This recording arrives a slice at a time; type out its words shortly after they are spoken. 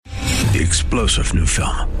The explosive new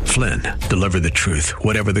film, Flynn, deliver the truth,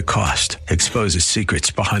 whatever the cost, exposes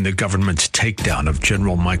secrets behind the government's takedown of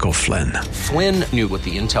General Michael Flynn. Flynn knew what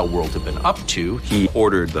the intel world had been up to. He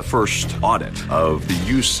ordered the first audit of the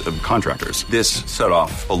use of contractors. This set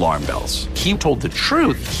off alarm bells. He told the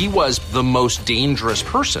truth. He was the most dangerous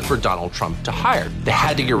person for Donald Trump to hire. They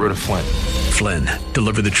had to get rid of Flynn. Flynn,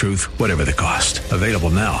 deliver the truth, whatever the cost. Available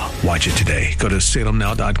now. Watch it today. Go to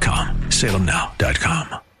salemnow.com.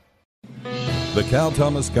 salemnow.com. The Cal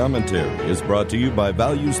Thomas Commentary is brought to you by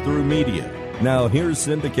Values Through Media. Now here's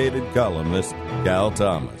syndicated columnist Cal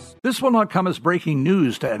Thomas. This will not come as breaking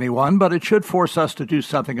news to anyone, but it should force us to do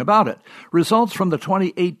something about it. Results from the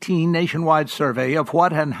 2018 nationwide survey of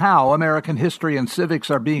what and how American history and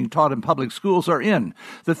civics are being taught in public schools are in.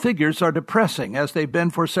 The figures are depressing, as they've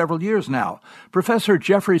been for several years now. Professor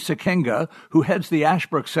Jeffrey Sekenga, who heads the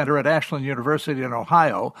Ashbrook Center at Ashland University in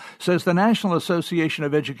Ohio, says the National Association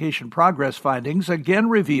of Education Progress findings again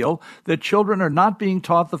reveal that children are not being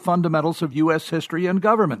taught the fundamentals of U.S. history and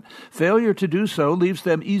government. Failure to do so leaves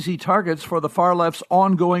them easy targets for the far left's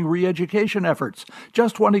ongoing re-education efforts.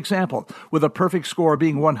 Just one example, with a perfect score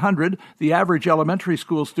being 100, the average elementary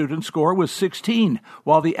school student score was 16,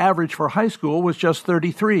 while the average for high school was just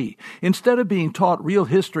 33. Instead of being taught real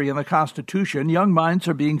history and the Constitution, young minds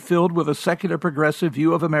are being filled with a secular progressive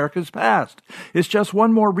view of America's past. It's just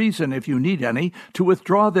one more reason, if you need any, to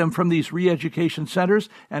withdraw them from these re-education centers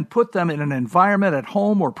and put them in an environment at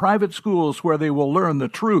home or private schools where they will learn the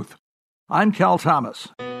truth. I'm Cal Thomas.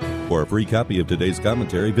 For a free copy of today's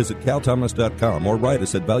commentary, visit calthomas.com or write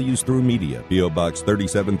us at Values Through Media, P.O. Box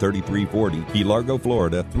 373340, Key Largo,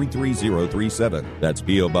 Florida 33037. That's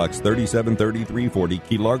P.O. Box 373340,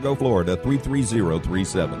 Key Largo, Florida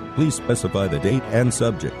 33037. Please specify the date and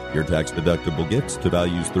subject. Your tax-deductible gifts to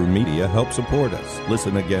Values Through Media help support us.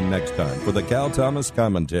 Listen again next time for the Cal Thomas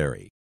Commentary.